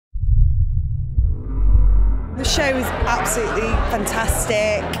show was absolutely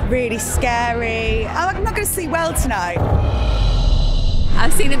fantastic, really scary. I'm not going to sleep well tonight.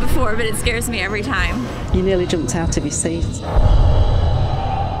 I've seen it before, but it scares me every time. You nearly jumped out of your seat.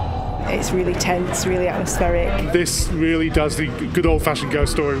 It's really tense, really atmospheric. This really does the good old-fashioned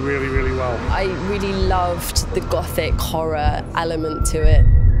ghost story really, really well. I really loved the gothic horror element to it.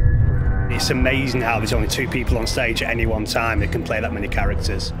 It's amazing how there's only 2 people on stage at any one time that can play that many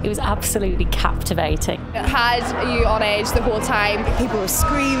characters. It was absolutely captivating. It had you on edge the whole time. People were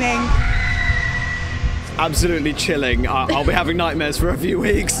screaming. Absolutely chilling. I'll be having nightmares for a few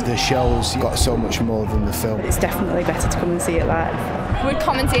weeks. The show's got so much more than the film. It's definitely better to come and see it live. Would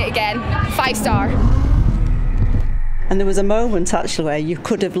come and see it again. 5-star. And there was a moment actually where you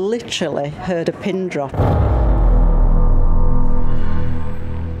could have literally heard a pin drop.